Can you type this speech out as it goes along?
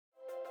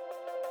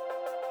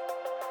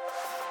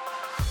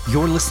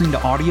You're listening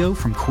to audio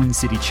from Queen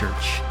City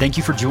Church. Thank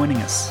you for joining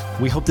us.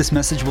 We hope this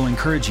message will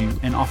encourage you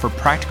and offer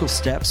practical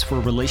steps for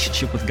a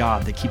relationship with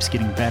God that keeps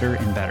getting better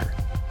and better.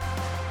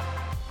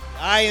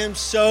 I am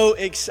so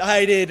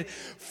excited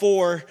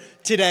for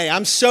today.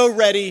 I'm so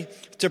ready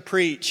to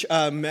preach.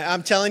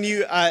 I'm telling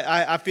you,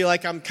 I feel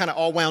like I'm kind of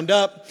all wound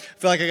up. I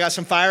feel like I got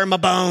some fire in my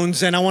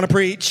bones and I want to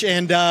preach.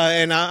 And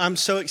I'm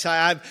so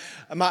excited.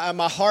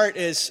 My heart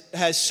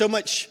has so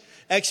much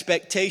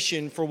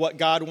expectation for what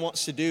God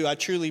wants to do. I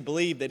truly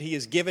believe that He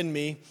has given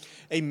me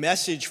a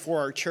message for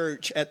our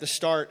church at the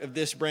start of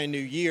this brand new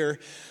year.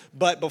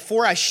 But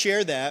before I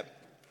share that,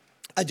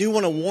 I do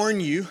want to warn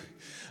you,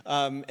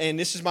 and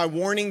this is my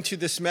warning to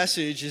this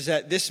message, is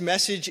that this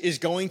message is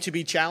going to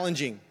be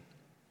challenging.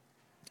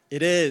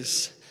 It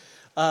is.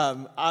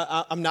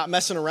 I'm not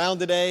messing around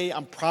today.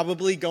 I'm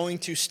probably going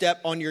to step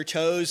on your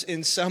toes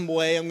in some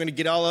way. I'm going to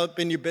get all up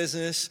in your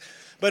business.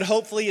 But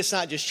hopefully it's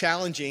not just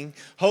challenging.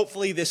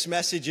 Hopefully this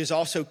message is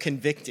also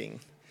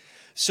convicting.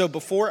 So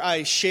before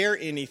I share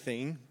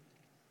anything,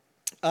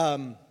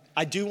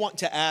 I do want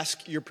to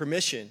ask your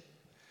permission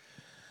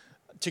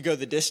to go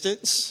the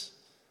distance.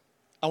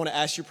 I want to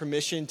ask your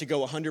permission to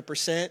go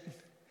 100%.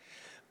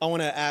 I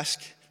want to ask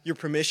your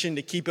permission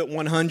to keep it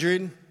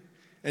 100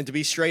 and to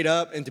be straight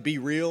up and to be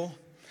real.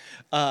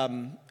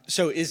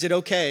 So is it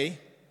okay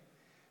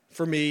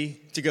for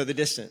me to go the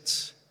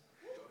distance?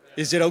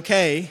 Is it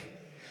okay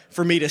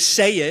for me to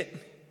say it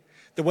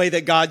the way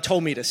that God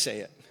told me to say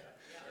it?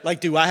 Like,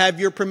 do I have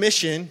your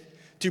permission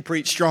to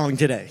preach strong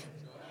today?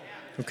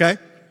 Okay?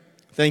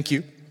 Thank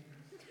you.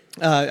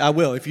 I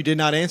will. If you did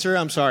not answer,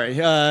 I'm sorry.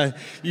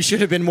 You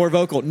should have been more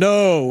vocal.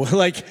 No.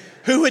 Like,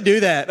 who would do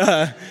that?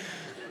 All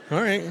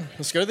right.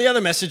 Let's go to the other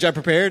message I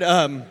prepared.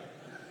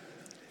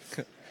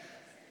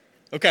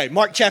 Okay,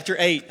 Mark chapter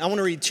 8. I want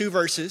to read two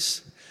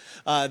verses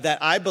that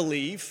I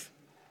believe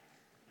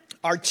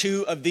are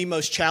two of the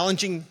most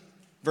challenging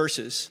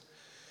verses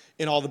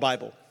in all the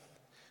Bible.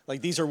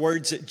 Like, these are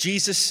words that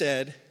Jesus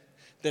said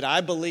that I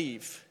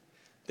believe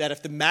that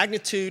if the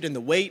magnitude and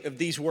the weight of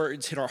these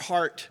words hit our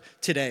heart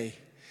today,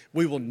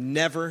 we will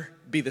never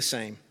be the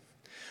same.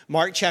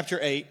 Mark chapter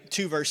 8,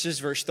 two verses,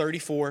 verse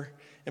 34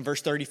 and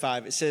verse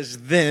 35. It says,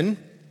 "Then,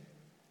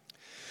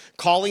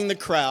 calling the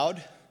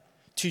crowd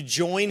to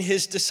join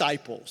his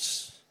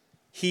disciples,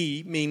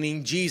 he,"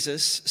 meaning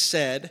Jesus,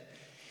 "said,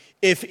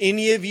 'If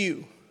any of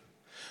you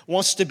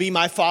wants to be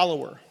my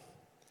follower,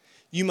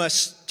 you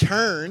must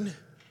turn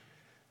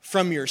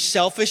from your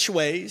selfish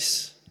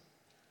ways,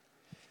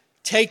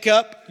 take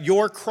up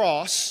your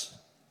cross,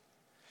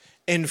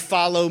 and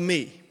follow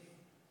me.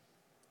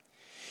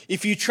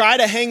 If you try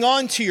to hang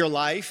on to your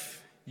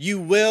life,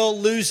 you will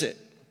lose it.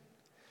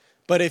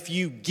 But if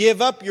you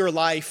give up your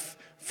life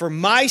for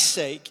my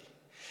sake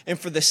and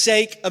for the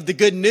sake of the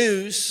good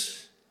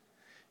news,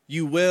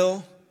 you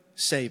will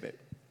save it.'"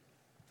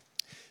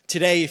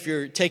 Today, if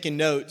you're taking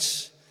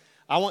notes,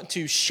 I want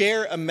to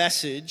share a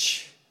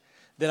message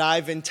that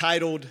I've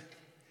entitled,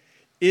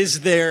 "Is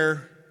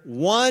There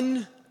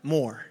One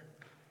More?"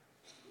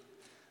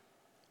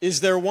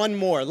 Is there one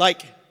more?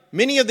 Like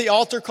many of the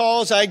altar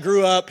calls I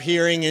grew up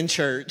hearing in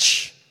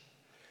church.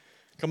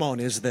 Come on,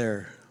 is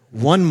there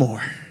one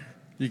more?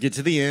 You get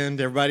to the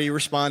end, everybody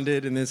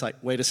responded, and then it's like,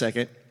 wait a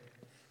second.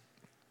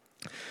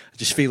 I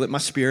just feel it in my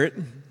spirit.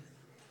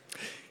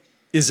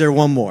 Is there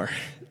one more?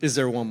 Is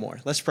there one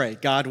more? Let's pray.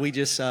 God, we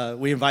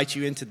invite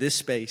you into this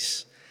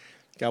space.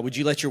 God, would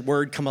you let your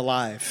word come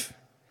alive?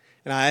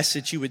 And I ask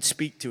that you would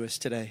speak to us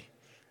today.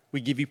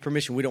 We give you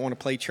permission. We don't want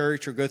to play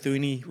church or go through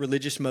any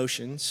religious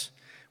motions.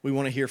 We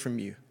want to hear from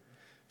you.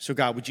 So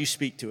God, would you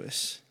speak to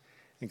us?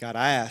 And God,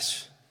 I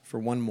ask for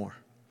one more.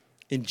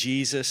 In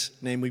Jesus'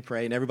 name we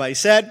pray. And everybody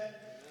said,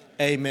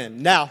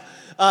 amen. Now,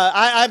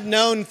 I've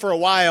known for a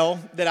while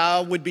that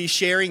I would be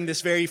sharing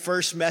this very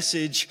first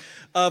message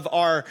of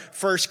our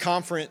first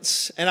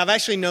conference. And I've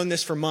actually known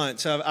this for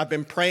months. I've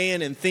been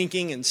praying and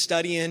thinking and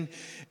studying.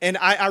 And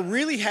I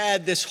really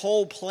had this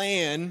whole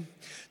plan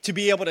to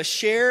be able to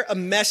share a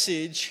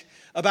message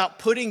about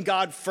putting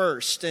God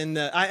first. And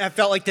I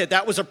felt like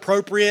that was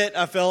appropriate.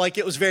 I felt like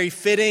it was very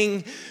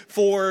fitting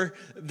for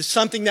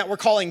something that we're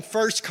calling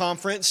First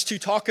Conference to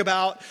talk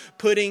about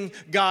putting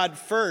God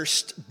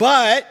first.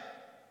 But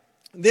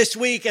this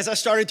week, as I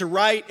started to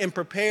write and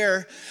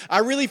prepare, I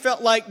really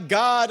felt like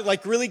God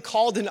really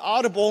called an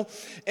audible,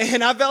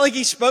 and I felt like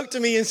He spoke to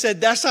me and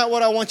said, "That's not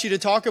what I want you to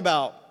talk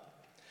about."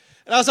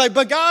 And I was like,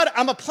 "But God,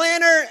 I'm a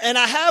planner, and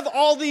I have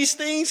all these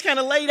things kind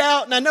of laid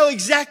out, and I know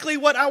exactly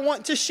what I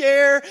want to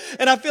share,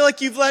 and I feel like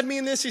you've led me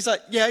in this." He's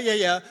like,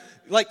 yeah.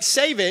 Like,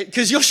 save it,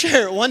 because you'll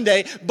share it one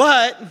day,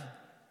 but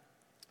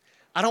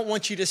I don't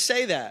want you to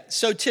say that.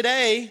 So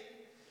today,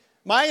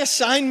 my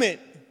assignment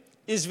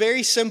is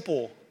very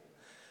simple.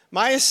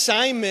 My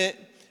assignment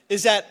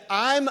is that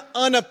I'm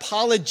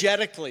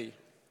unapologetically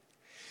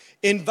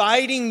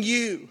inviting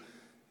you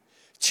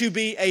to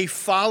be a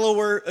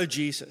follower of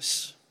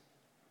Jesus.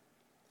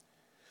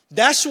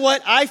 That's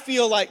what I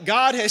feel like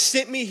God has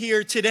sent me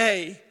here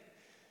today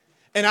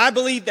And I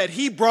believe that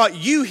he brought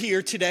you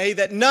here today,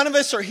 that none of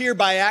us are here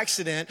by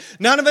accident.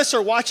 None of us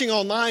are watching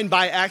online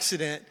by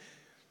accident.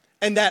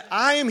 And that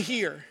I am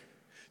here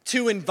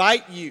to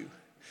invite you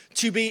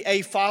to be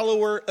a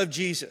follower of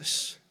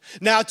Jesus.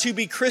 Now, to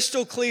be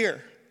crystal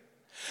clear,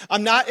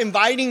 I'm not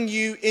inviting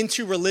you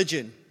into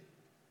religion.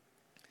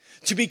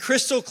 To be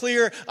crystal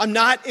clear, I'm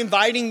not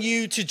inviting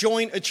you to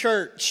join a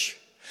church.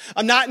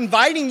 I'm not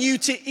inviting you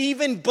to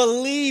even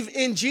believe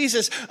in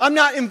Jesus. I'm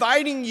not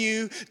inviting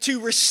you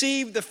to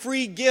receive the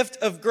free gift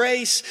of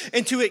grace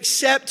and to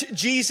accept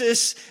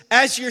Jesus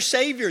as your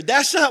Savior.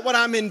 That's not what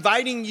I'm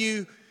inviting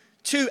you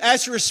to,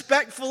 as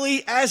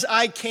respectfully as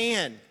I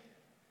can.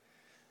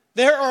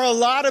 There are a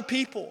lot of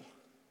people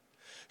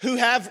who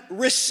have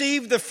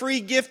received the free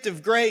gift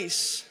of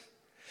grace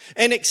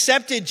and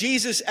accepted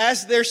Jesus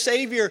as their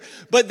Savior,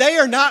 but they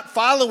are not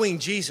following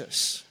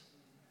Jesus.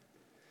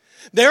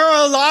 There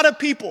are a lot of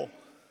people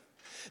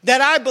that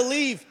I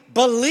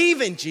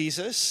believe in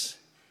Jesus,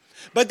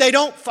 but they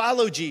don't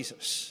follow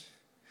Jesus.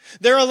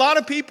 There are a lot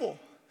of people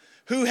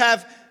who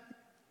have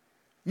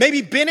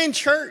maybe been in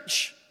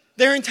church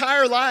their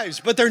entire lives,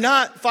 but they're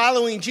not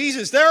following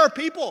Jesus. There are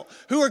people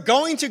who are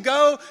going to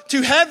go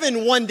to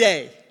heaven one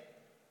day,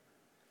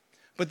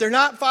 but they're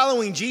not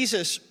following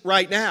Jesus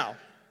right now.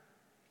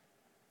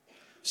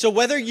 So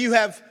whether you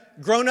have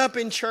grown up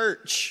in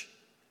church,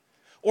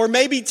 or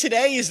maybe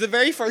today is the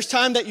very first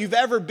time that you've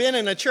ever been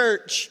in a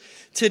church,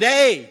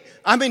 today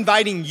I'm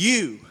inviting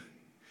you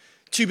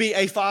to be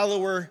a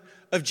follower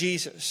of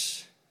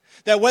Jesus.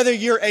 That whether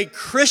you're a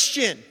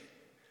Christian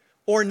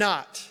or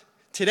not,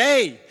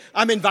 today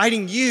I'm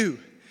inviting you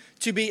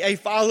to be a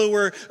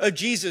follower of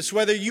Jesus.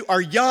 Whether you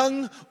are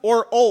young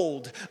or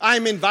old,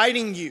 I'm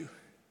inviting you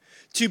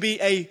to be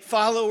a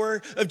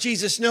follower of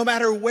Jesus. No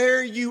matter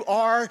where you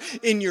are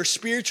in your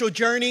spiritual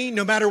journey,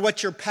 no matter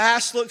what your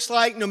past looks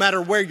like, no matter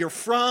where you're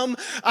from,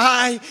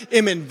 I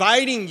am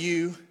inviting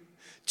you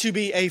to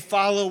be a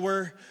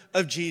follower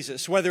of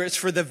Jesus. Whether it's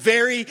for the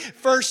very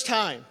first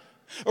time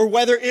or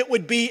whether it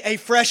would be a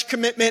fresh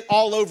commitment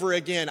all over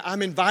again,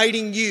 I'm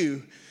inviting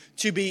you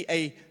to be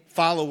a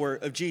follower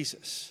of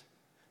Jesus.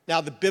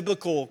 Now, the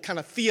biblical kind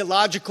of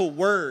theological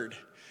word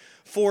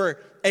for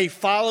a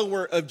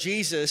follower of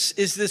Jesus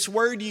is this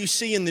word you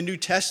see in the New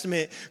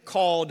Testament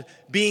called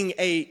being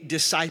a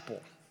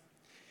disciple.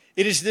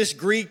 It is this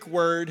Greek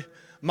word,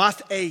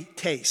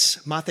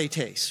 mathetes.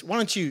 Mathetes. Why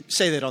don't you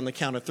say that on the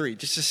count of three,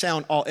 just to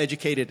sound all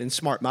educated and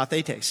smart.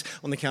 Mathetes.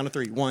 On the count of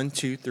three. 1,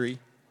 2, 3.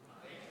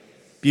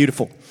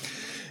 Beautiful.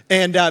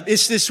 And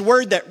it's this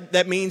word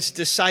that means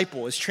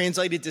disciple. It's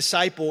translated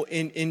disciple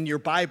in your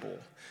Bible,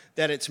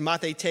 that it's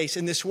mathetes.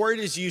 And this word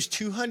is used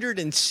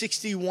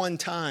 261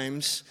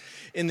 times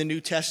in the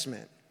New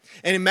Testament.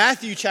 And in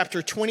Matthew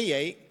chapter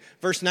 28,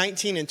 verse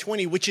 19 and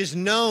 20, which is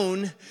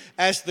known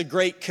as the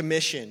Great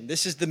Commission.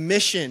 This is the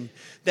mission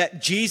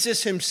that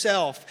Jesus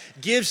himself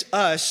gives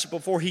us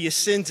before he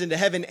ascends into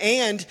heaven.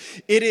 And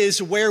it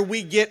is where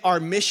we get our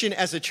mission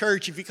as a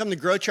church. If you come to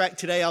Grow Track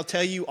today, I'll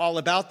tell you all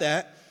about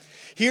that.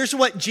 Here's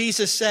what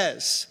Jesus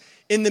says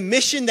in the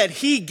mission that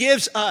he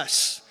gives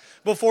us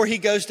before he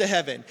goes to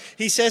heaven.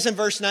 He says in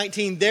verse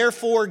 19,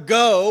 therefore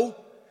go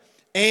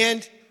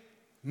and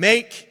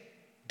make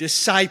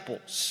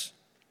disciples,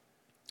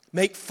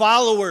 make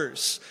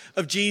followers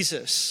of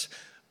Jesus,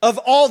 of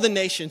all the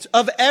nations,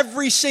 of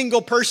every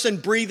single person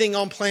breathing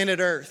on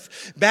planet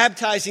Earth,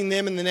 baptizing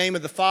them in the name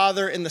of the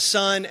Father and the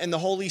Son and the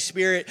Holy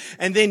Spirit,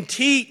 and then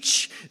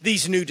teach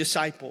these new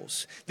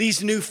disciples,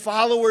 these new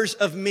followers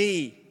of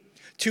me,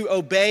 to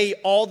obey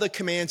all the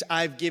commands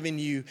I've given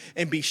you,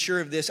 and be sure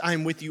of this, I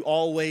am with you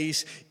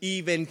always,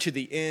 even to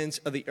the ends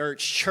of the earth.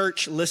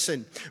 Church,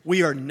 listen,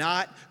 we are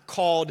not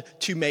called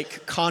to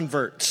make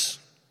converts.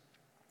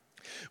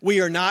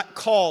 We are not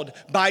called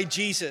by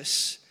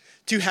Jesus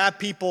to have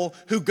people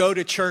who go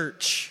to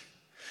church.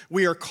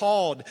 We are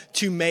called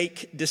to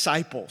make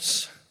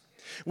disciples.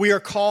 We are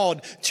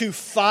called to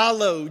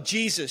follow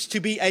Jesus, to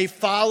be a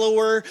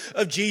follower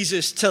of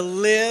Jesus, to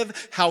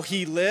live how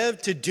he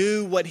lived, to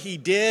do what he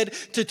did,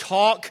 to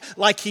talk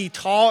like he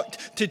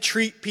talked, to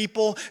treat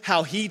people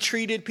how he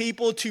treated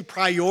people, to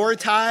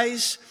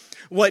prioritize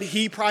what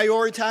he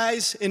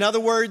prioritized. In other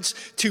words,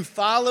 to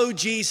follow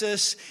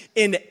Jesus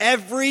in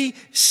every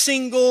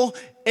single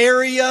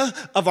area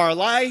of our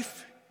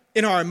life,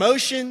 in our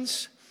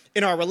emotions,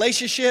 in our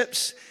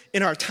relationships,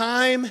 in our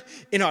time,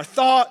 in our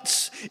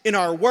thoughts, in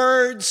our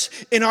words,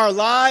 in our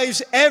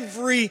lives,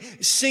 every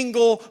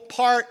single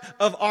part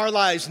of our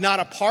lives. Not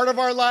a part of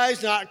our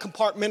lives, not a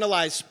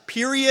compartmentalized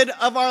period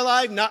of our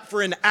life, not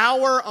for an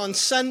hour on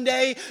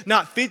Sunday,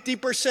 not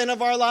 50%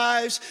 of our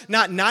lives,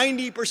 not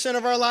 90%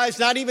 of our lives,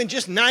 not even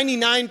just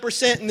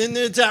 99%, and then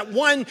there's that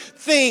one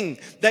thing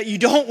that you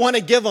don't want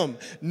to give them.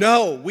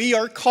 No, we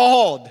are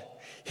called.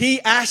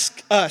 He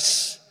asked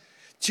us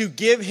to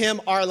give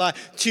him our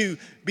life, to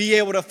be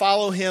able to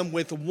follow him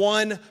with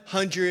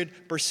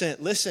 100%.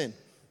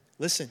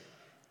 Listen.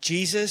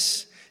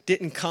 Jesus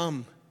didn't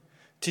come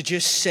to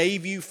just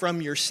save you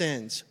from your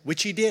sins,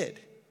 which he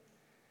did.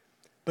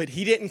 But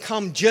he didn't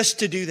come just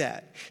to do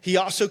that. He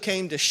also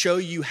came to show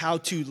you how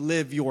to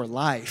live your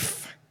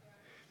life.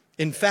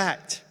 In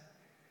fact,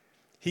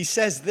 he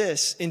says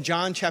this in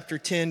John chapter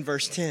 10,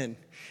 verse 10.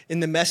 In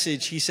the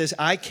Message, he says,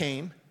 I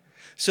came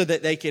so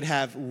that they could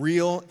have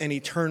real and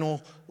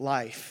eternal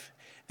life.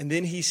 And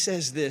then he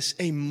says this,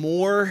 a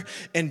more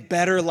and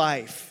better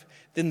life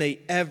than they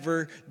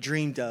ever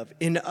dreamed of.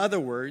 In other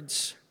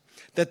words,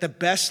 that the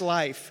best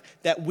life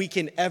that we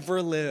can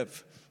ever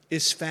live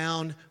is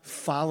found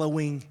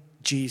following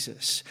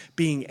Jesus,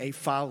 being a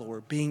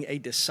follower, being a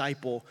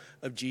disciple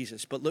of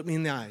Jesus. But look me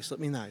in the eyes, look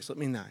me in the eyes, look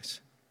me in the eyes.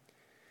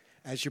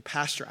 As your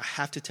pastor, I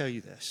have to tell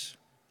you this.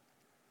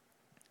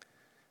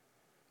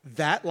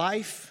 That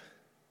life,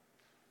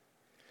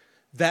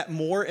 that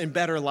more and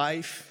better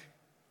life,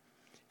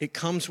 it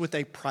comes with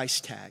a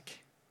price tag.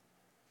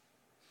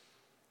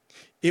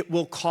 It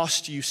will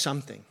cost you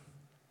something.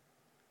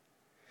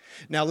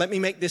 Now, let me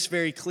make this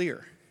very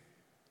clear.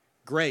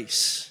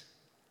 Grace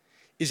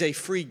is a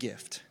free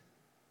gift.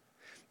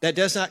 That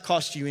does not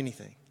cost you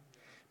anything.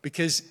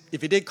 Because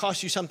if it did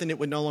cost you something, it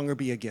would no longer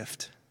be a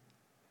gift.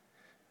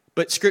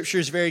 But Scripture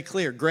is very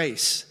clear.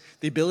 Grace,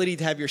 the ability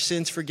to have your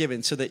sins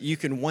forgiven so that you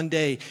can one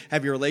day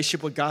have your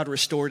relationship with God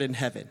restored in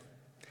heaven.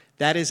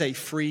 That is a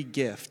free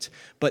gift.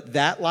 But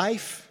that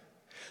life,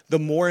 the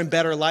more and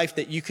better life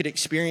that you could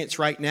experience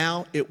right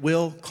now, it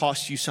will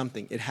cost you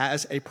something. It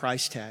has a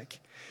price tag.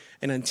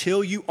 And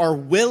until you are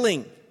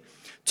willing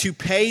to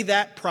pay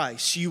that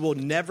price, you will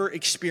never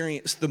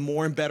experience the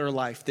more and better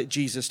life that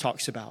Jesus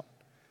talks about,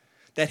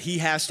 that he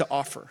has to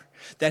offer,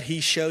 that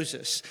he shows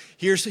us.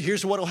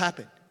 Here's what will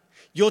happen.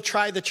 You'll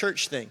try the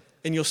church thing,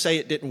 and you'll say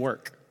it didn't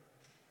work.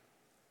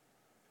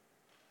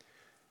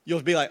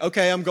 You'll be like,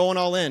 okay, I'm going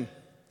all in.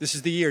 This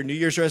is the year, New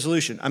Year's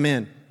resolution. I'm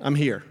in. I'm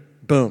here.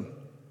 Boom.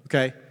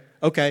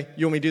 Okay,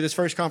 you want me to do this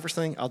first conference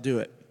thing? I'll do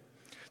it.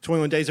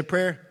 21 days of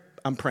prayer?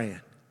 I'm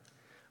praying.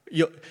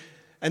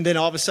 And then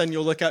all of a sudden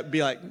you'll look up and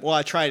be like, well,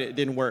 I tried it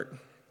didn't work.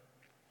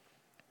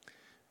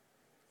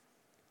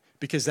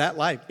 Because that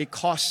life, it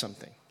costs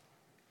something.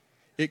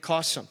 It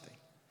costs something.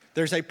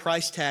 There's a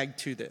price tag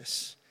to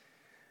this.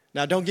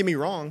 Now, don't get me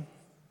wrong.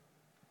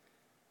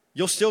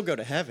 You'll still go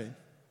to heaven,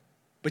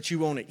 but you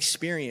won't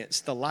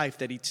experience the life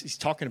that he's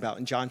talking about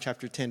in John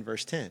chapter 10,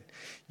 verse 10.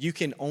 You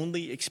can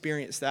only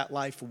experience that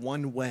life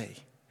one way,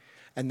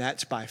 and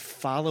that's by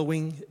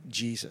following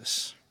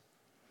Jesus,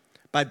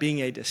 by being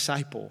a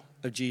disciple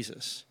of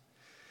Jesus.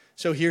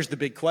 So here's the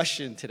big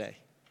question today.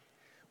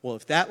 Well,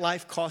 if that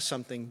life costs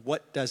something,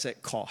 what does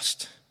it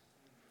cost?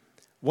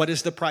 What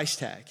is the price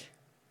tag?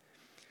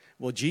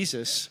 Well,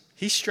 Jesus,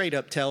 he straight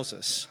up tells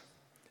us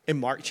in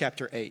Mark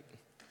chapter 8.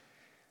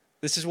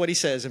 This is what he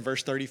says in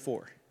verse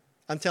 34.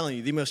 I'm telling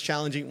you,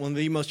 one of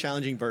the most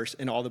challenging verse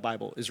in all the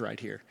Bible is right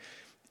here.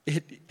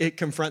 It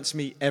confronts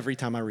me every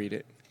time I read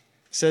it.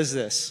 It says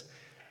this,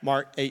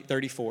 Mark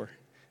 8:34. It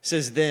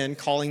says, then,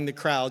 calling the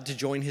crowd to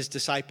join his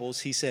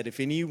disciples, he said, if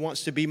any of you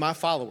wants to be my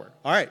follower,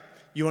 all right,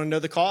 you want to know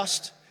the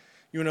cost?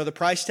 You want to know the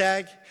price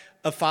tag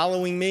of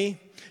following me?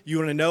 You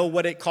want to know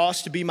what it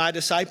costs to be my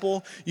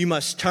disciple? You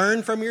must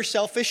turn from your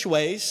selfish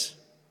ways,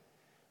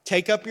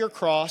 take up your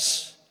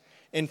cross,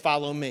 and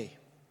follow me.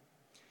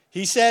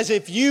 He says,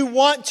 if you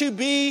want to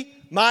be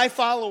my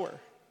follower,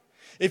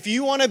 if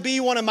you want to be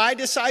one of my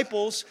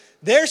disciples,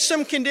 there's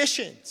some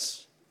conditions.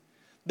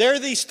 There are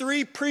these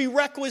 3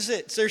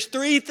 prerequisites. There's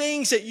 3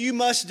 things that you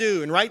must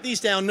do. And write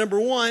these down. Number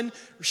 1,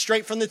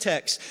 straight from the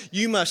text.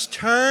 You must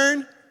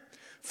turn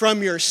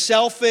from your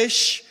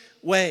selfish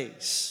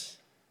ways.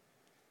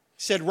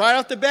 He said right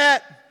off the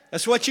bat,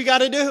 that's what you got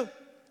to do.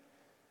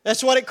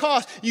 That's what it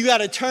costs. You got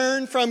to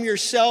turn from your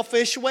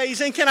selfish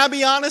ways. And can I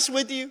be honest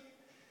with you?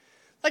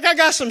 Like, I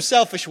got some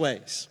selfish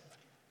ways.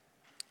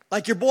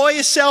 Like, your boy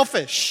is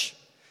selfish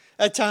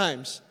at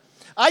times.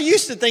 I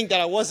used to think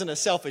that I wasn't a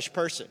selfish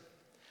person.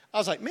 I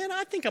was like, man,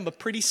 I think I'm a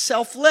pretty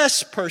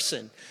selfless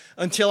person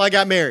until I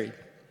got married.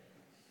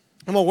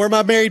 I'm like, where are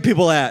my married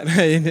people at?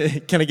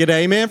 Can I get an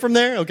amen from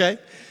there? Okay.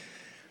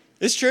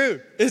 It's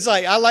true. It's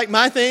like, I like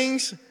my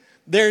things.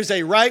 There's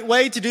a right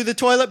way to do the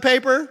toilet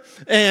paper,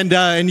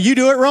 and you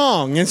do it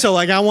wrong. And so,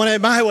 like, I want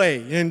it my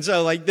way. And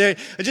so, like, I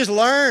just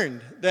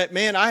learned that,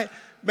 man, I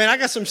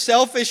got some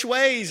selfish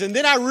ways. And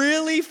then I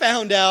really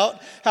found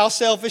out how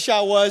selfish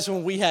I was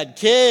when we had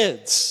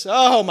kids.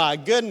 Oh, my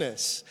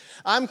goodness.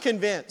 I'm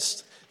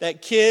convinced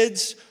that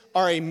kids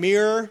are a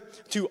mirror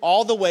to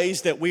all the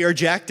ways that we are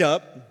jacked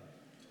up,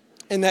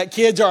 and that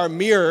kids are a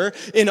mirror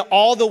in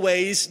all the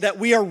ways that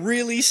we are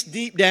really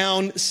deep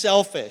down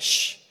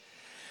selfish.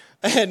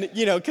 And,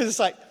 because it's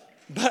like,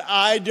 but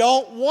I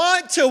don't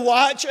want to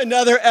watch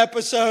another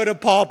episode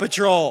of Paw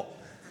Patrol.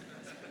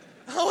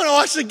 I want to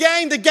watch the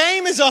game. The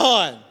game is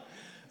on.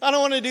 I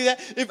don't want to do that.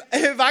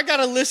 If I got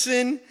to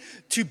listen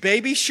to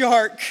Baby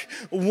Shark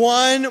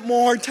one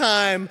more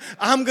time,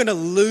 I'm going to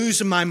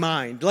lose my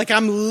mind. Like,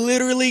 I'm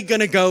literally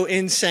going to go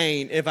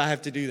insane if I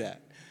have to do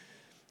that.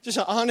 Just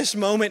an honest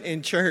moment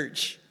in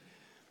church.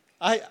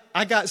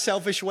 I got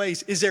selfish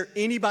ways. Is there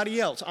anybody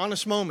else?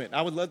 Honest moment.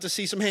 I would love to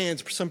see some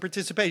hands, some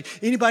participation.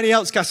 Anybody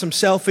else got some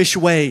selfish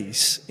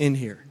ways in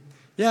here?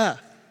 Yeah.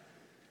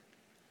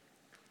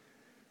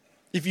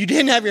 If you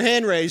didn't have your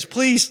hand raised,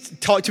 please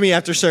talk to me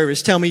after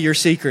service. Tell me your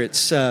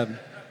secrets.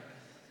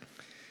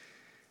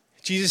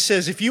 Jesus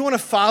says, if you want to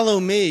follow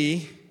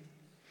me,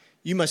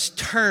 you must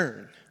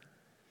turn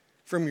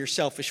from your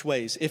selfish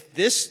ways. If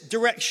this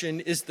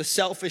direction is the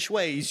selfish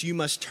ways, you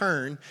must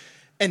turn,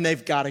 and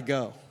they've got to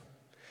go.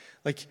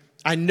 Like,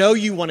 I know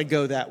you want to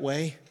go that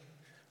way,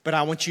 but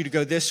I want you to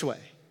go this way.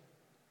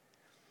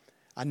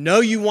 I know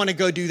you want to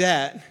go do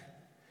that,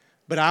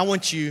 but I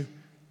want you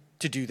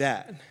to do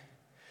that.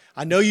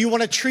 I know you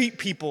want to treat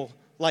people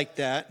like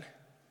that,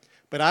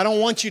 but I don't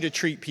want you to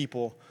treat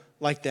people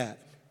like that.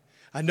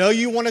 I know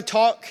you want to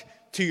talk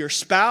to your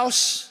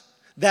spouse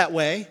that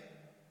way.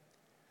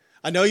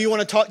 I know you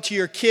want to talk to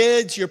your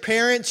kids, your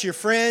parents, your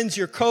friends,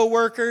 your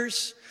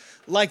coworkers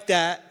like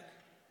that,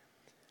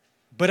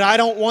 but I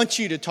don't want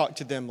you to talk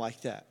to them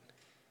like that.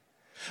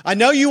 I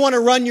know you want to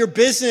run your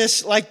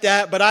business like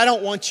that, but I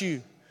don't want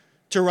you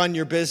to run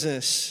your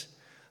business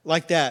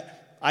like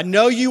that. I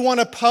know you want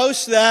to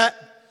post that,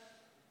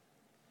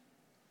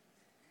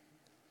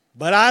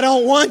 but I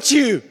don't want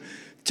you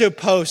to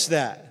post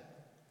that.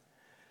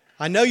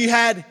 I know you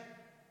had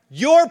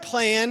your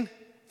plan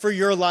for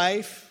your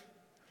life,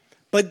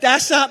 but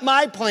that's not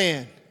my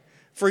plan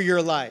for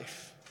your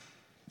life.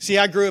 See,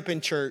 I grew up in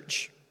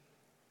church,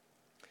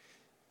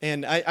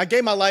 and I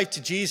gave my life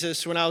to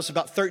Jesus when I was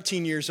about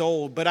 13 years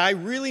old, but I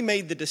really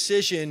made the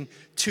decision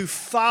to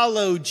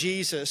follow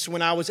Jesus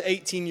when I was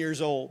 18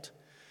 years old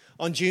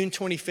on June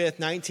 25th,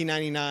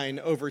 1999,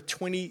 over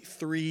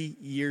 23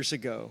 years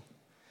ago.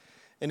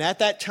 And at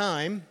that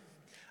time,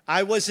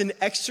 I was an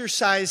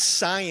exercise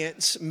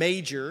science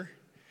major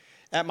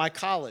at my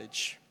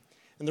college.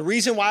 And the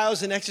reason why I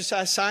was an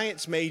exercise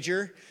science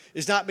major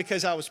is not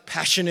because I was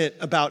passionate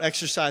about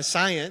exercise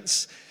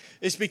science.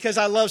 It's because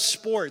I love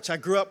sports. I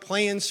grew up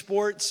playing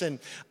sports, and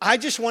I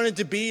just wanted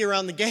to be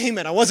around the game,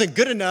 and I wasn't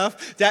good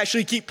enough to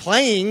actually keep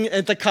playing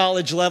at the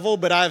college level,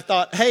 but I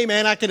thought, hey,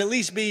 man, I can at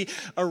least be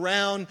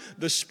around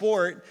the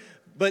sport.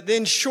 But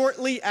then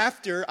shortly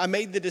after I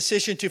made the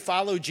decision to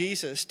follow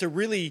Jesus, to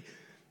really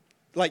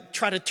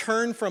try to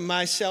turn from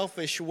my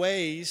selfish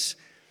ways,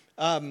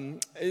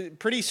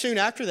 pretty soon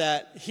after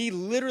that, he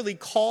literally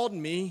called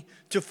me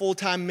to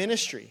full-time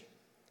ministry.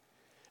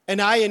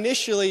 And I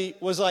initially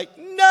was like,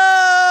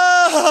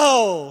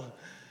 no!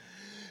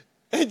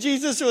 And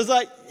Jesus was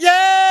like,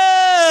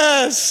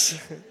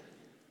 yes!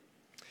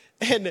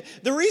 And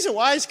the reason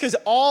why is because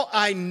all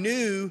I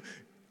knew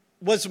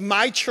was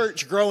my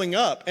church growing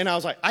up. And I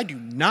was like, I do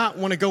not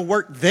want to go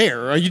work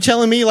there. Are you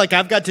telling me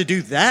I've got to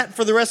do that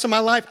for the rest of my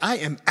life? I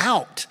am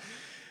out.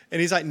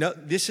 And he's like, no,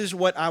 this is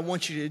what I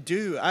want you to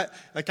do. I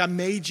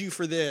made you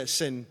for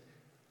this. And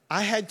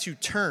I had to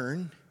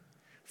turn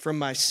from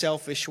my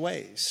selfish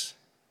ways.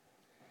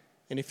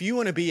 And if you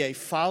want to be a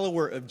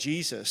follower of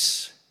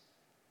Jesus,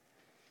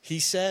 he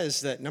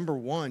says that, number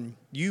one,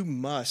 you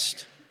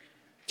must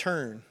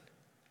turn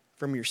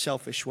from your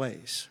selfish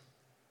ways.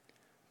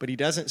 But he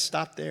doesn't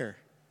stop there.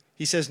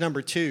 He says,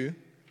 number two,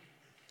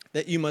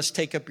 that you must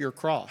take up your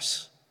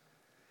cross.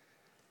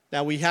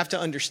 Now, we have to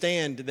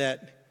understand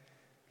that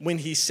when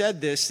he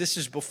said this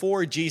is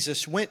before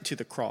Jesus went to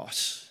the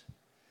cross.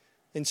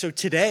 And so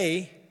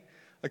today,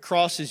 a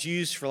cross is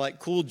used for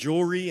cool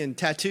jewelry and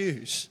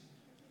tattoos.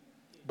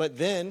 But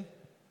then,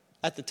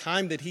 at the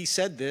time that he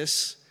said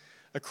this,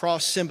 a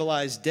cross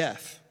symbolized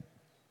death.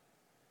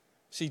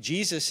 See,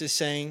 Jesus is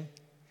saying,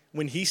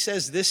 when he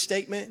says this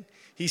statement,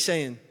 he's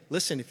saying,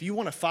 listen, if you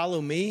want to follow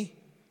me,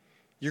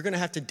 you're going to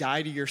have to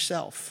die to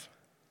yourself.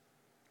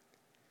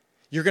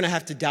 You're going to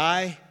have to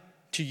die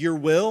to your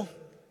will,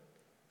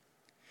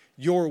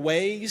 your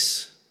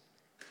ways,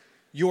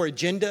 your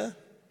agenda,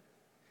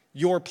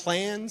 your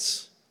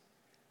plans,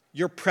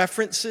 your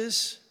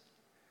preferences,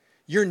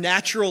 your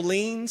natural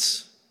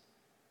leans,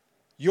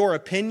 your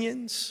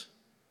opinions,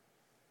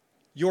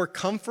 your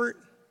comfort.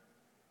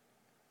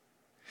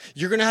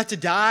 You're going to have to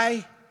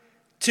die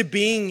to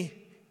being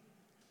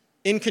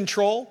in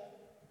control.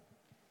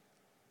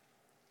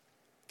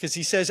 Because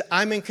he says,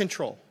 I'm in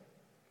control.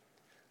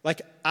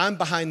 I'm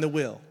behind the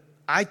wheel.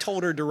 I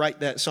told her to write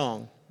that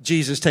song,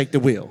 Jesus, Take the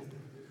Wheel.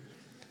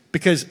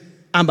 Because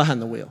I'm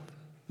behind the wheel,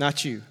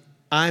 not you.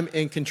 I'm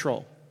in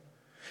control.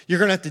 You're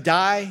going to have to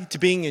die to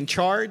being in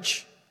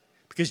charge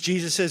because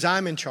Jesus says,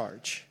 I'm in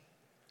charge.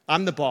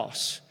 I'm the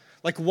boss.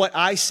 What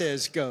I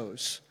says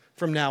goes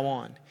from now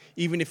on.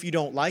 Even if you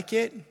don't like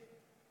it,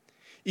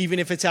 even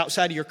if it's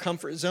outside of your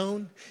comfort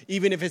zone,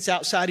 even if it's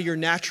outside of your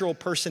natural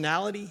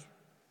personality,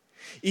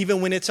 even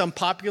when it's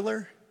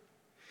unpopular,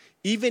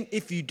 even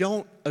if you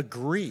don't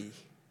agree,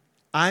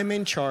 I'm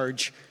in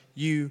charge,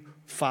 you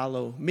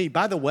follow me.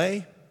 By the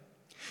way,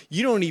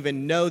 you don't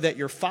even know that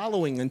you're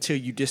following until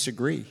you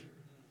disagree.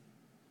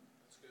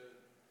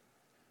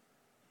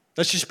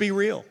 Let's just be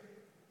real.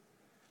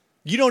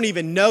 You don't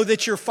even know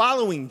that you're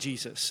following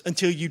Jesus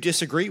until you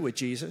disagree with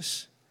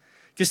Jesus.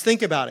 Because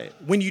think about it.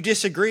 When you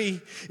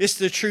disagree, it's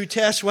the true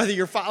test whether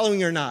you're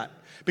following or not.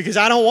 Because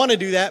I don't want to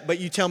do that, but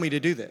you tell me to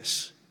do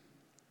this.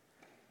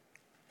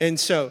 And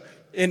so,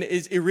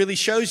 it really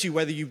shows you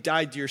whether you've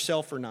died to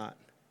yourself or not.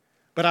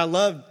 But I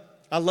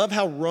love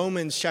how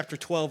Romans chapter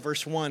 12,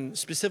 verse 1,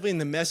 specifically in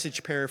the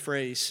Message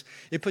paraphrase,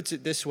 it puts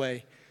it this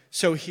way.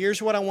 So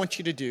here's what I want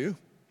you to do.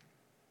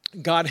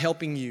 God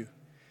helping you.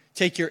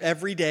 Take your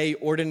everyday,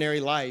 ordinary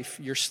life,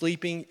 your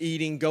sleeping,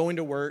 eating, going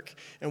to work,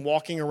 and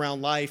walking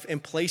around life,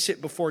 and place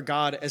it before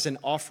God as an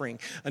offering.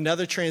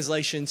 Another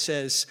translation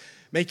says,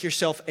 make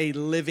yourself a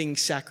living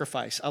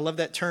sacrifice. I love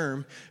that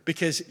term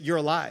because you're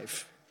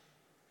alive.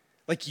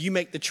 Like you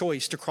make the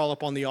choice to crawl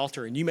up on the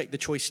altar, and you make the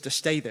choice to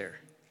stay there.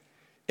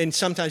 And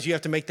sometimes you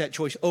have to make that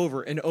choice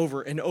over and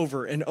over and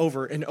over and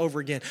over and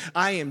over again.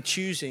 I am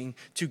choosing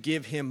to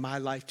give him my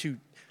life, to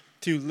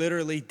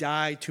literally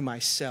die to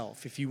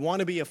myself. If you want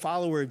to be a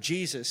follower of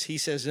Jesus, he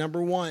says,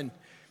 number one,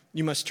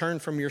 you must turn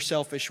from your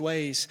selfish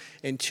ways.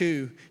 And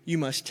two, you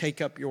must take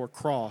up your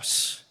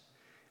cross.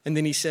 And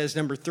then he says,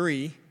 number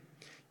three,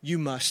 you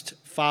must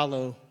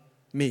follow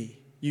me.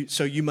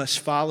 So you must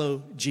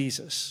follow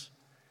Jesus.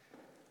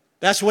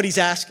 That's what he's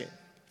asking.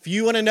 If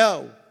you want to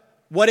know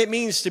what it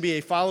means to be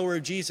a follower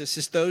of Jesus,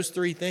 it's those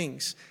three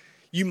things.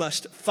 You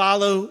must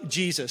follow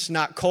Jesus,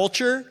 not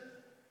culture,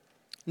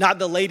 not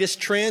the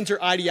latest trends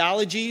or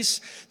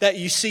ideologies that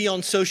you see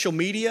on social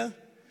media,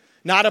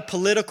 not a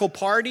political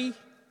party,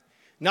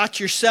 not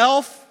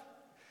yourself,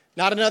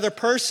 not another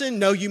person.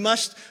 No, you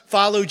must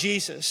follow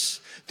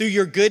Jesus. Through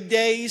your good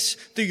days,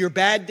 through your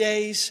bad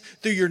days,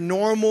 through your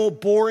normal,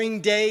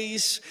 boring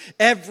days,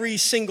 every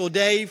single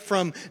day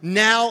from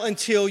now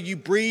until you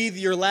breathe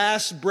your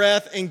last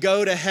breath and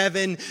go to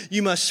heaven,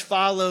 you must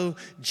follow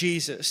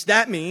Jesus.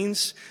 That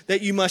means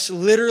that you must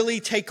literally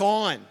take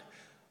on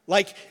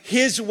like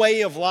his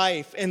way of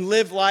life and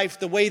live life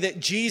the way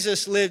that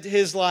Jesus lived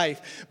his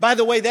life. By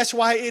the way, that's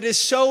why it is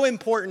so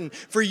important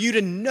for you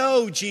to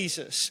know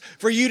Jesus,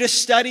 for you to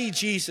study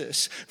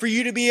Jesus, for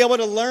you to be able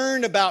to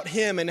learn about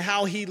him and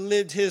how he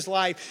lived his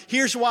life.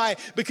 Here's why.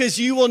 Because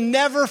you will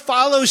never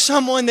follow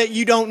someone that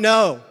you don't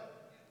know.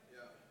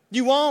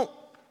 You won't.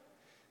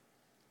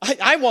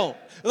 I won't.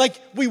 Like,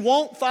 we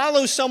won't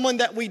follow someone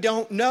that we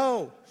don't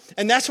know.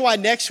 And that's why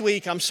next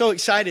week I'm so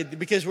excited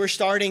because we're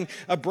starting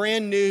a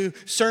brand new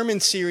sermon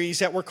series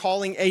that we're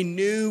calling A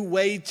New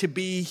Way to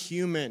Be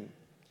Human,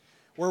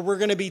 where we're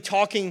going to be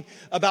talking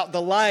about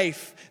the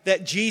life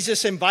that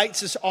Jesus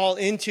invites us all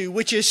into,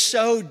 which is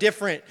so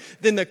different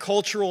than the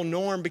cultural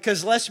norm.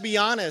 Because let's be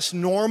honest,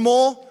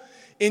 normal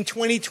in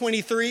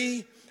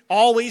 2023,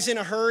 always in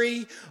a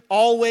hurry,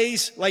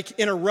 always like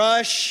in a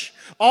rush,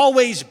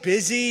 always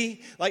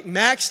busy, like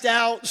maxed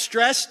out,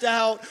 stressed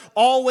out,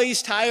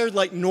 always tired,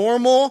 like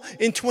normal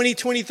in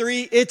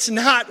 2023, it's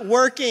not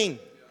working.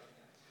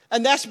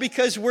 And that's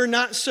because we're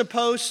not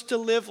supposed to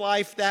live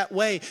life that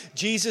way.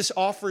 Jesus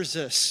offers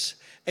us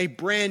a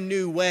brand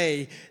new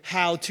way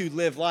how to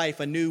live life,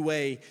 a new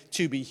way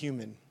to be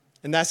human.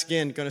 And that's,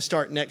 again, going to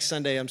start next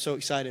Sunday. I'm so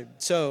excited.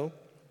 So,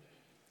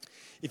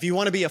 if you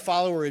want to be a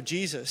follower of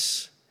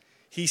Jesus,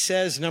 he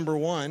says, number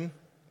one,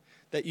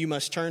 that you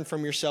must turn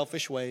from your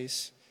selfish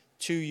ways.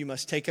 Two, you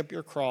must take up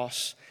your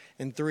cross.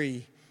 And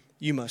three,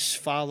 you must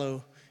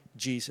follow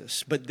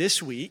Jesus. But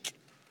this week,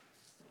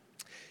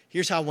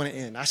 here's how I want to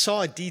end. I saw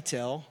a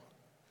detail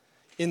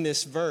in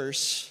this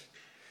verse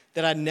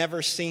that I'd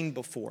never seen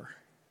before.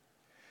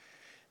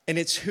 And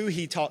it's who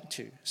he talked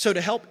to. So to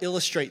help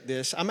illustrate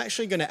this, I'm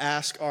actually going to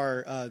ask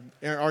our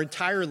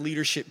entire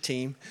leadership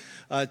team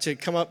to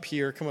come up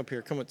to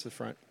the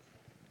front.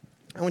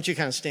 I want you to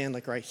kind of stand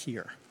like right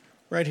here,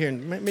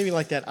 and maybe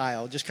like that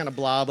aisle, just kind of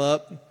blob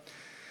up. And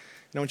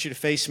I want you to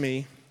face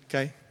me,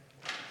 okay?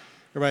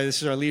 Everybody,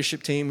 this is our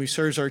leadership team who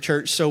serves our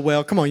church so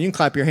well. Come on, you can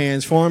clap your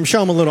hands for them.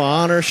 Show them a little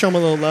honor. Show them a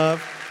little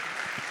love.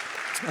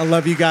 I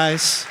love you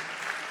guys.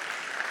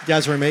 You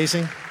guys are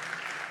amazing.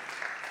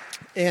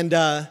 And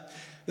this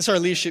is our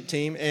leadership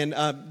team. And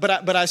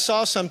but I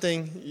saw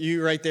something.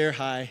 You right there.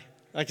 Hi.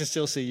 I can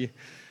still see you.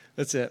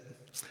 That's it.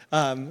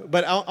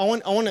 But I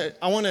want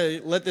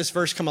to let this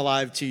verse come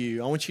alive to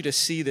you. I want you to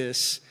see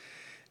this.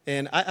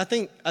 And I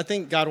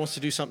think God wants to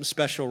do something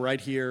special right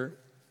here.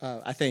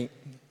 I think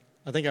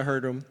I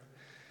heard him.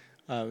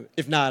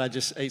 If not, I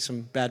just ate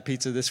some bad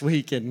pizza this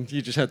week, and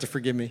you just have to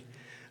forgive me.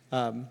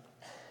 But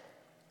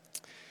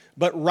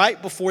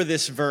right before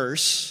this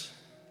verse,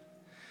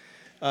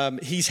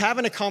 he's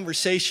having a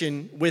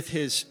conversation with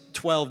his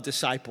 12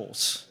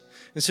 disciples.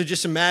 And so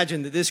just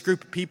imagine that this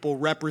group of people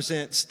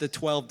represents the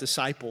 12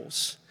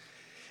 disciples.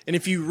 And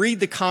if you read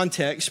the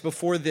context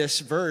before this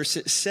verse,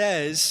 it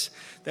says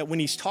that when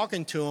he's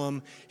talking to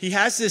them, he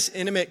has this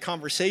intimate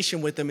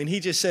conversation with them, and he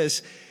just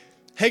says,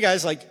 hey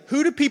guys, like,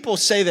 who do people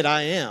say that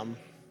I am?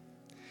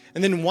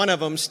 And then one of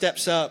them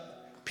steps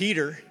up,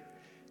 Peter,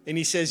 and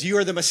he says, you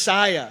are the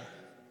Messiah,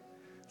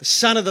 the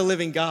Son of the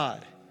living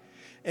God.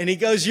 And he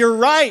goes, you're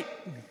right.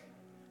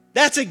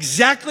 That's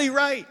exactly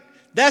right.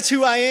 That's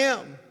who I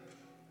am.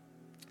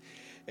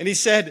 And he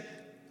said,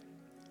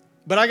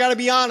 but I got to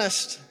be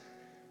honest,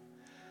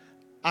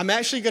 I'm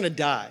actually going to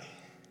die.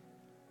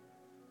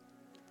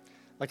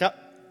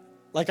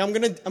 I'm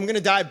going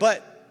to die,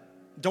 but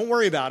don't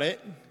worry about it,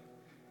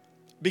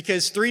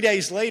 because 3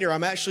 days later,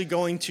 I'm actually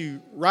going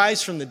to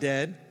rise from the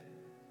dead.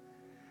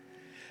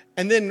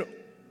 And then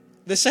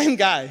the same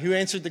guy who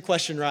answered the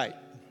question right,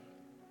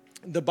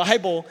 the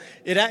Bible,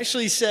 it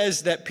actually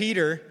says that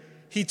Peter,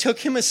 he took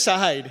him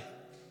aside.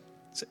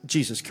 Said,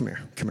 Jesus, come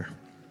here.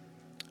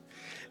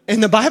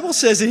 And the Bible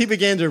says that he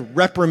began to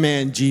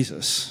reprimand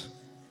Jesus.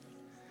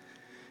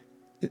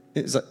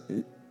 It's like,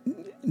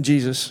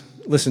 Jesus,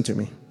 listen to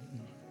me.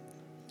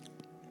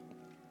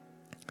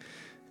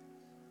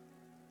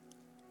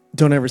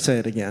 Don't ever say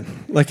it again.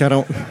 Like, I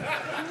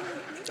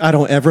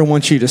don't ever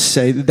want you to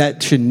say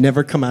that. Should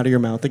never come out of your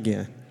mouth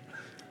again.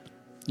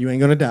 You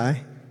ain't gonna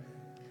die.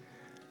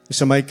 If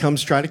somebody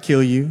comes try to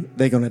kill you,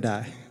 they're gonna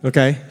die,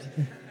 okay?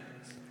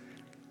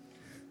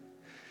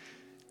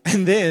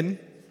 And then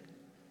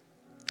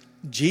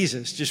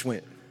Jesus just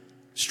went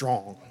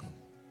strong.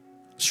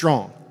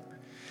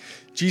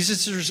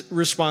 Jesus'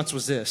 response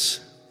was this: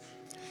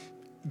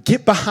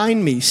 get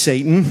behind me,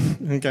 Satan.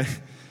 Okay.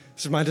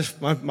 This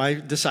is my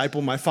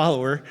disciple, my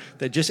follower,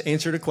 that just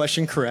answered a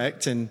question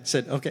correct and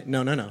said, okay,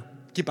 no.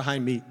 Get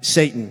behind me,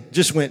 Satan.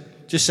 Just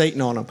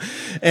Satan on him.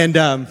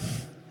 And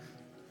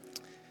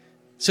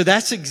so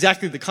that's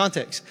exactly the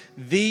context.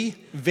 The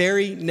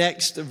very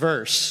next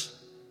verse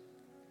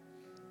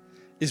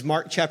is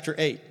Mark chapter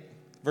 8,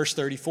 verse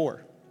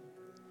 34.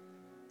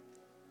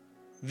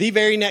 The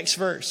very next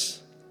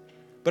verse.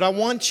 But I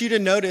want you to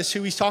notice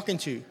who he's talking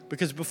to,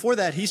 because before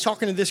that, he's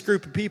talking to this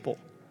group of people.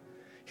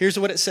 Here's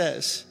what it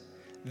says.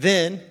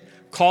 Then,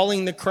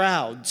 calling the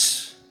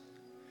crowds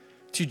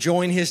to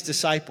join his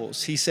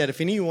disciples, he said, if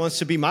anyone wants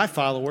to be my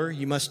follower,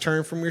 you must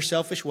turn from your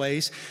selfish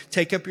ways,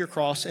 take up your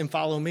cross, and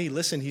follow me.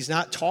 Listen, he's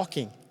not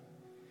talking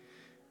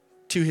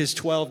to his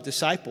 12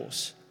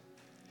 disciples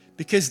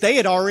because they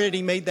had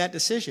already made that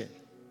decision.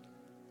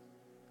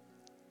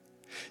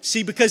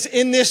 See, because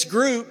in this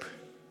group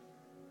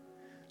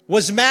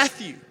was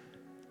Matthew,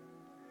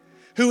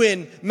 who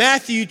in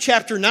Matthew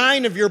chapter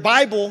 9 of your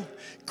Bible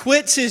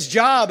quits his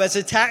job as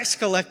a tax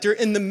collector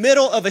in the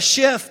middle of a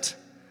shift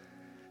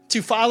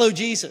to follow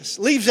Jesus,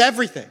 leaves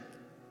everything.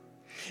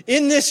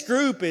 In this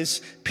group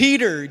is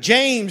Peter,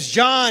 James,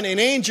 John, and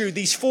Andrew,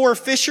 these 4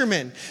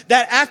 fishermen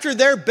that after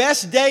their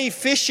best day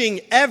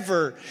fishing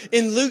ever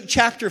in Luke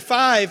chapter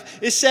 5,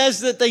 it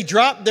says that they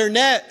dropped their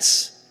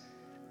nets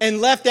and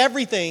left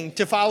everything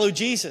to follow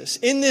Jesus.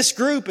 In this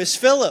group is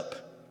Philip,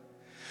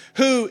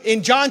 who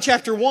in John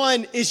chapter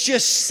 1 is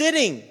just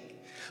sitting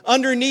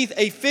underneath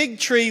a fig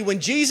tree when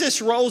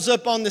Jesus rolls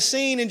up on the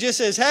scene and just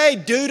says, hey,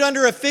 dude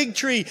under a fig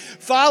tree,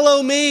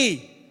 follow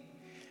me.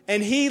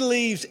 And he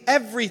leaves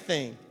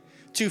everything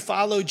to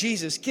follow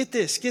Jesus. Get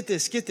this.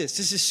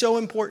 This is so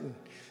important.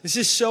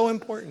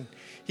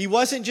 He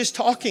wasn't just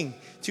talking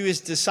to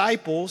his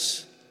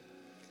disciples.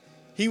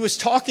 He was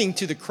talking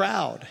to the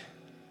crowd.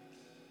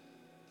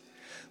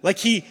 Like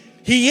he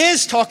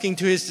is talking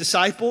to his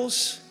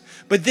disciples,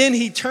 but then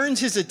he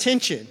turns his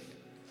attention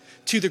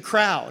to the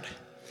crowd.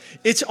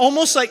 It's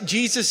almost like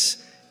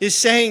Jesus is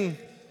saying,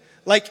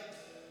 like,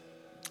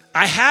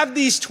 I have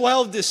these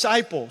 12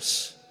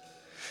 disciples,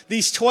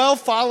 these 12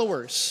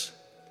 followers,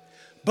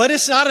 but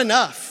it's not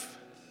enough.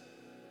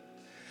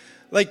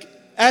 Like,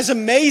 as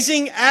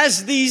amazing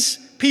as these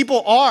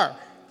people are,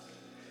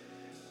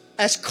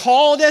 as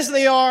called as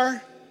they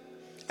are,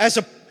 as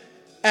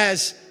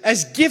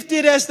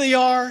gifted as they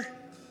are,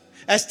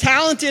 as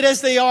talented as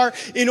they are,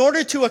 in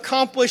order to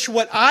accomplish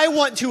what I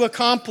want to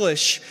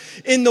accomplish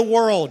in the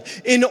world,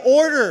 in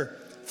order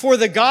for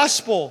the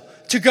gospel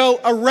to go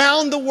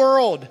around the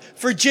world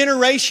for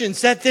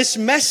generations, that this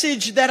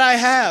message that I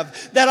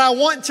have, that I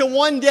want to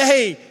one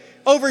day,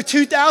 over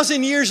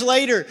 2,000 years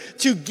later,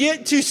 to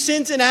get to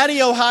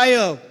Cincinnati,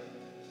 Ohio,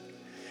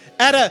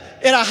 at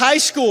a high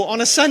school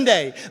on a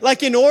Sunday.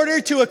 Like, in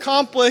order to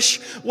accomplish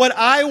what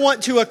I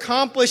want to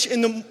accomplish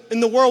in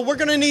the world, we're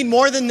going to need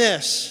more than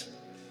this.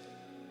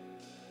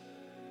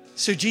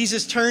 So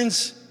Jesus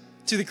turns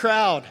to the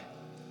crowd.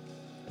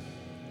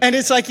 And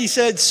it's like he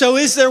said, so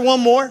is there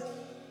one more?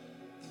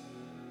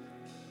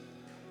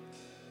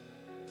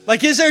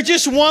 Like, is there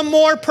just one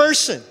more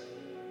person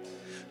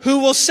who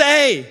will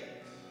say,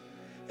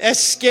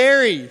 as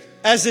scary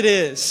as it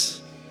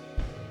is,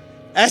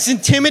 as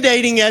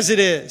intimidating as it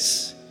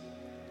is,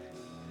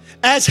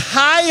 as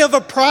high of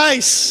a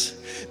price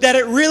that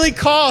it really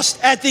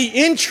costs at the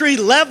entry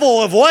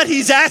level of what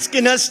he's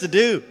asking us to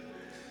do,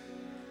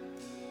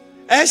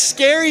 as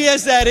scary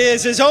as that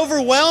is, as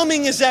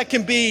overwhelming as that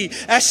can be,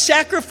 as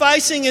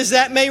sacrificing as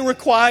that may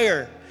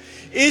require,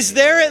 is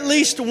there at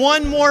least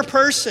one more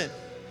person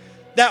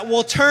that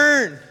will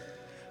turn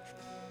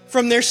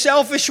from their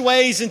selfish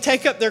ways and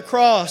take up their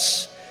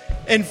cross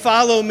and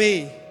follow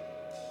me?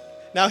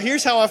 Now,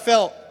 here's how I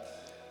felt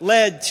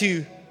led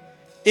to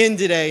end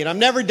today. And I've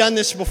never done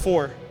this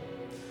before,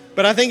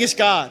 but I think it's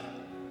God.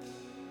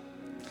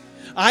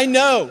 I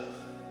know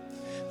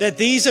that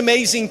these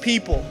amazing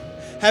people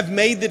have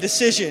made the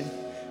decision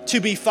to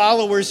be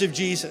followers of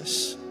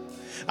Jesus.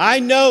 I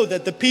know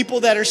that the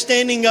people that are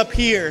standing up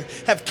here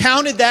have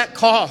counted that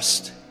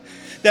cost,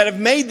 that have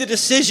made the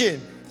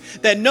decision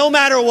that no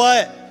matter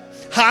what,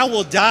 I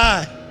will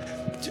die.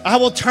 I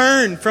will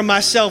turn from my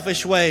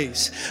selfish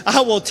ways.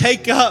 I will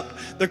take up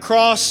the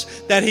cross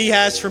that he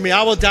has for me.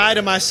 I will die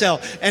to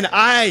myself, and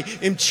I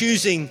am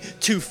choosing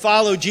to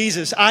follow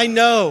Jesus. I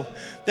know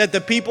that the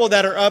people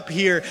that are up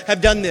here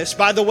have done this.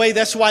 By the way,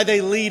 that's why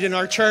they lead in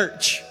our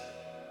church.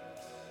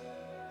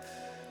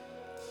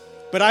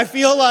 But I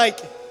feel like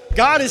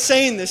God is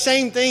saying the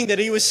same thing that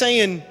he was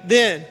saying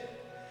then,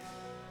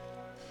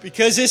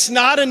 because it's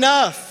not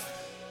enough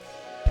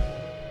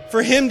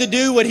for him to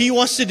do what he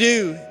wants to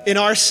do in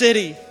our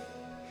city.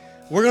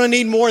 We're going to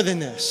need more than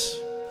this.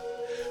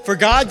 For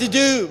God to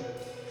do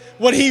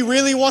what he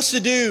really wants to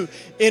do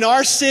in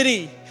our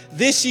city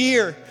this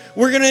year,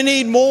 we're going to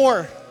need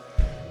more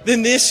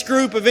than this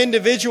group of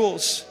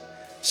individuals.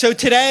 So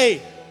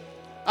today,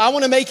 I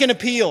want to make an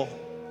appeal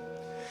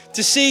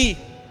to see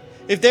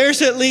if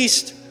there's at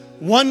least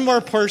one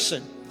more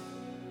person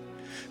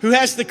who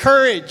has the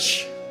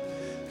courage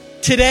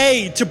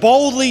today to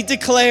boldly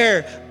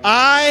declare,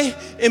 I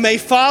am a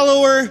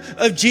follower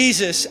of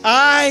Jesus.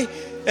 As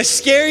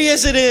scary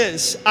as it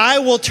is, I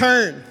will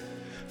turn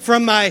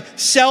from my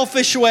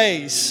selfish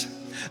ways.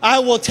 I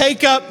will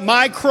take up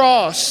my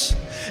cross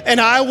and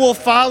I will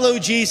follow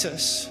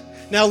Jesus.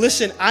 Now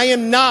listen, I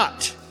am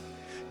not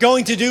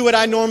going to do what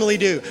I normally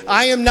do.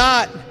 I am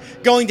not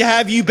going to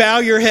have you bow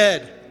your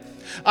head.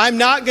 I'm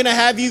not going to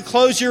have you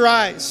close your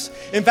eyes.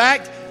 In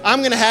fact, I'm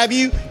going to have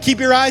you keep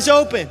your eyes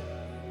open.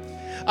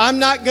 I'm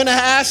not going to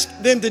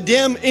ask them to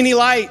dim any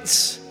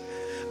lights.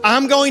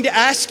 I'm going to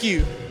ask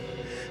you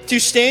to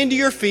stand to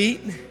your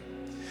feet,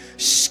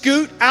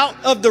 scoot out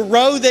of the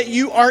row that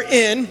you are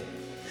in,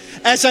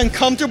 as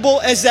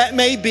uncomfortable as that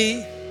may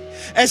be,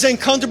 as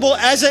uncomfortable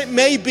as it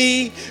may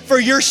be for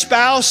your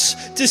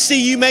spouse to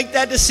see you make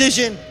that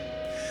decision,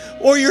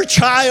 or your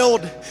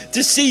child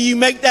to see you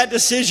make that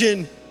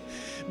decision,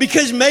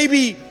 because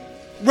maybe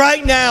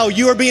right now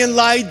you are being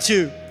lied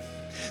to,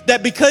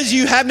 that because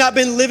you have not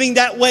been living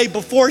that way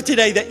before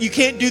today, that you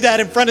can't do that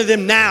in front of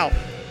them now.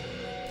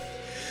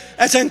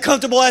 As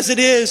uncomfortable as it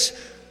is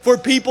for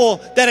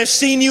people that have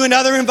seen you in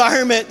other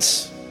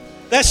environments,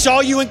 that saw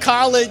you in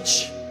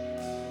college,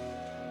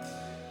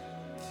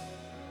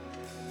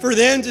 for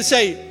them to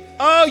say,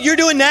 oh, you're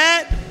doing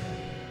that?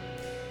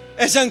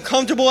 As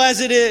uncomfortable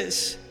as it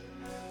is,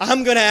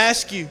 I'm going to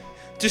ask you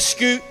to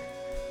scoot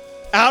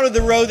out of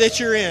the row that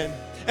you're in.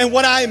 And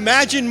what I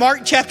imagine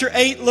Mark chapter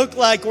 8 looked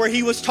like, where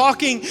he was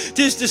talking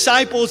to his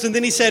disciples, and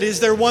then he said, is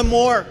there one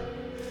more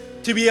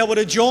to be able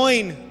to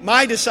join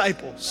my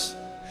disciples?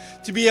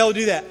 To be able to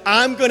do that,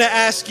 I'm going to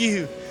ask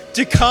you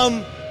to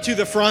come to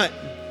the front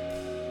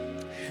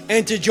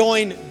and to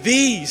join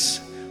these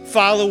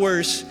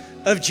followers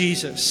of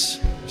Jesus.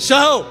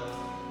 So,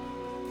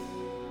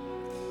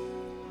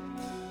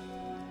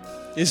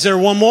 is there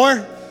one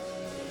more?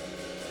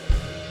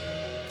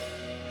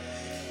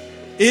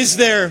 Is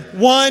there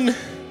one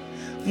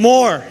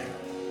more?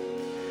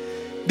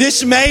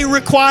 This may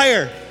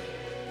require,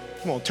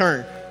 come on,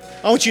 turn.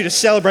 I want you to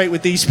celebrate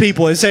with these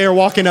people as they are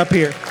walking up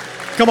here.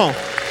 Come on.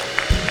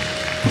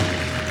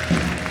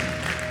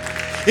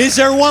 Is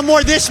there one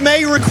more? This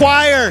may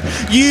require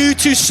you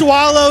to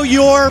swallow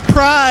your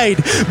pride,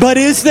 but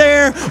is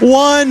there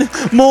one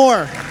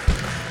more?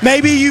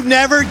 Maybe you've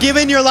never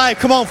given your life.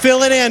 Come on,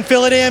 fill it in,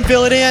 fill it in,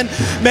 fill it in.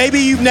 Maybe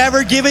you've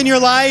never given your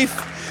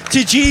life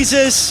to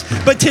Jesus,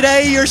 but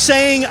today you're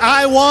saying,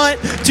 I want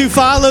to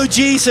follow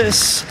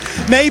Jesus.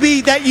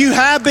 Maybe that you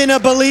have been a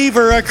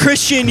believer, a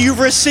Christian, you've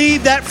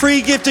received that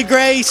free gift of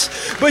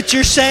grace, but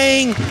you're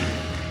saying,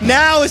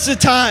 now is the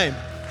time.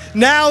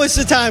 Now is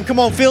the time. Come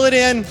on, fill it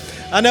in.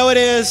 I know it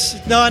is.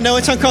 No, I know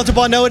it's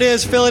uncomfortable. I know it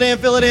is. Fill it in,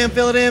 fill it in,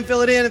 fill it in,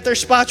 fill it in. If there's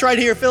spots right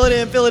here, fill it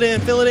in, fill it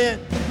in, fill it in.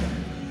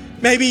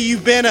 Maybe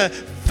you've been a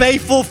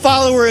faithful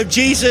follower of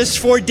Jesus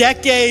for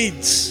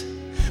decades,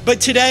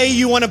 but today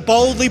you want to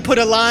boldly put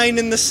a line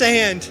in the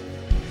sand,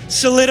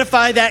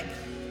 solidify that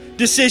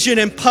decision,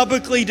 and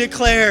publicly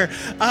declare,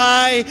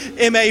 I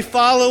am a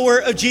follower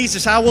of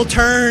Jesus. I will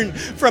turn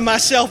from my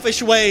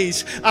selfish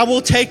ways. I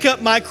will take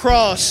up my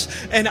cross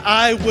and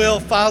I will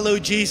follow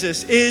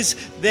Jesus. Is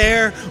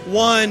there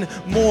one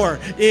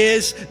more?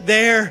 Is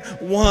there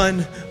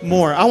one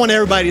more? I want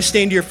everybody to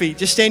stand to your feet.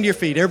 Just stand to your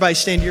feet. Everybody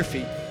stand to your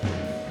feet.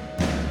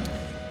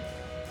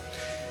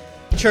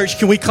 Church,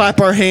 can we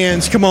clap our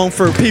hands? Come on,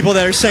 for people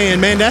that are saying,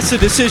 man, that's the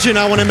decision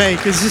I want to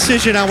make. It's a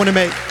decision I want to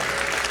make.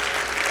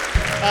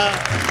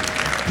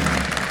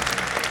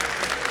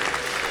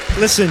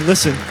 Listen,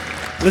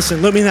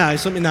 look me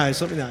nice.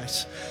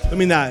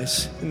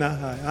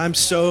 I'm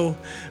so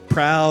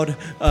proud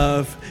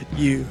of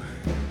you.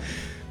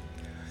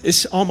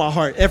 It's on my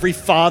heart. Every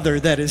father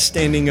that is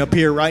standing up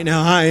here right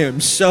now, I am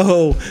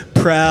so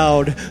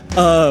proud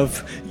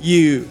of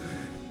you.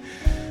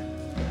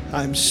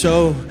 I'm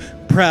so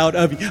proud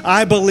of you.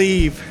 I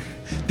believe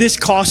This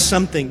costs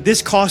something.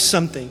 This costs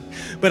something.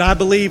 But I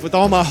believe with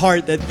all my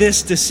heart that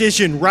this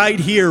decision right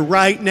here,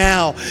 right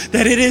now,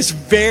 that it is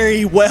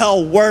very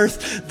well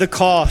worth the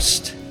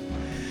cost.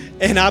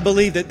 And I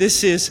believe that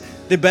this is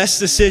the best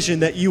decision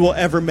that you will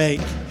ever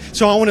make.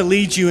 So I want to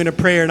lead you in a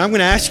prayer, and I'm going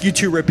to ask you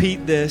to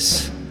repeat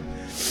this.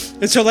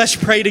 And so let's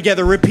pray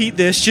together. Repeat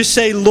this. Just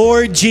say,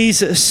 Lord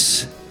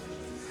Jesus,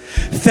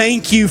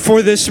 thank you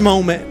for this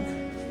moment.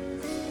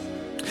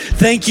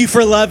 Thank you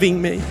for loving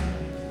me.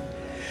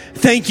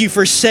 Thank you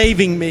for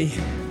saving me.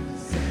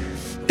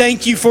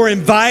 Thank you for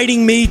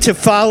inviting me to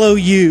follow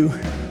you.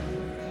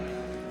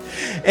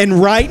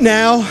 And right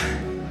now,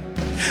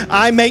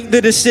 I make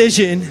the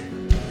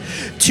decision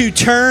to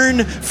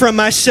turn from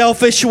my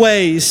selfish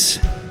ways,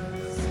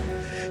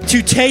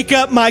 to take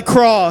up my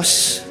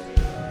cross,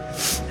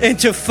 and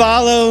to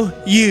follow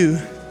you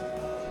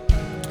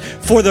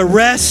for the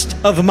rest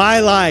of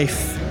my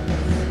life.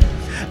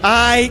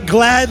 I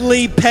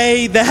gladly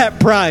pay that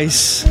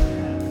price.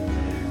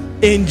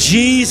 In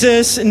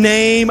Jesus'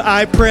 name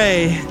I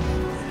pray.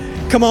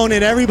 Come on,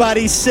 and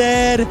everybody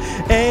said,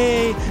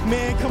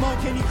 amen. Come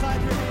on, can you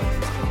clap your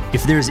hands?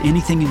 If there's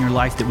anything in your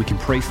life that we can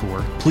pray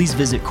for, please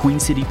visit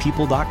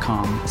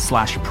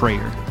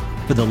queencitypeople.com/prayer.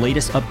 For the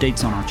latest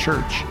updates on our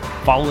church,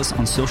 follow us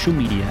on social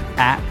media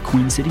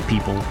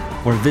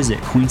 @QueenCityPeople or visit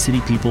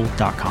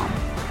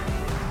queencitypeople.com.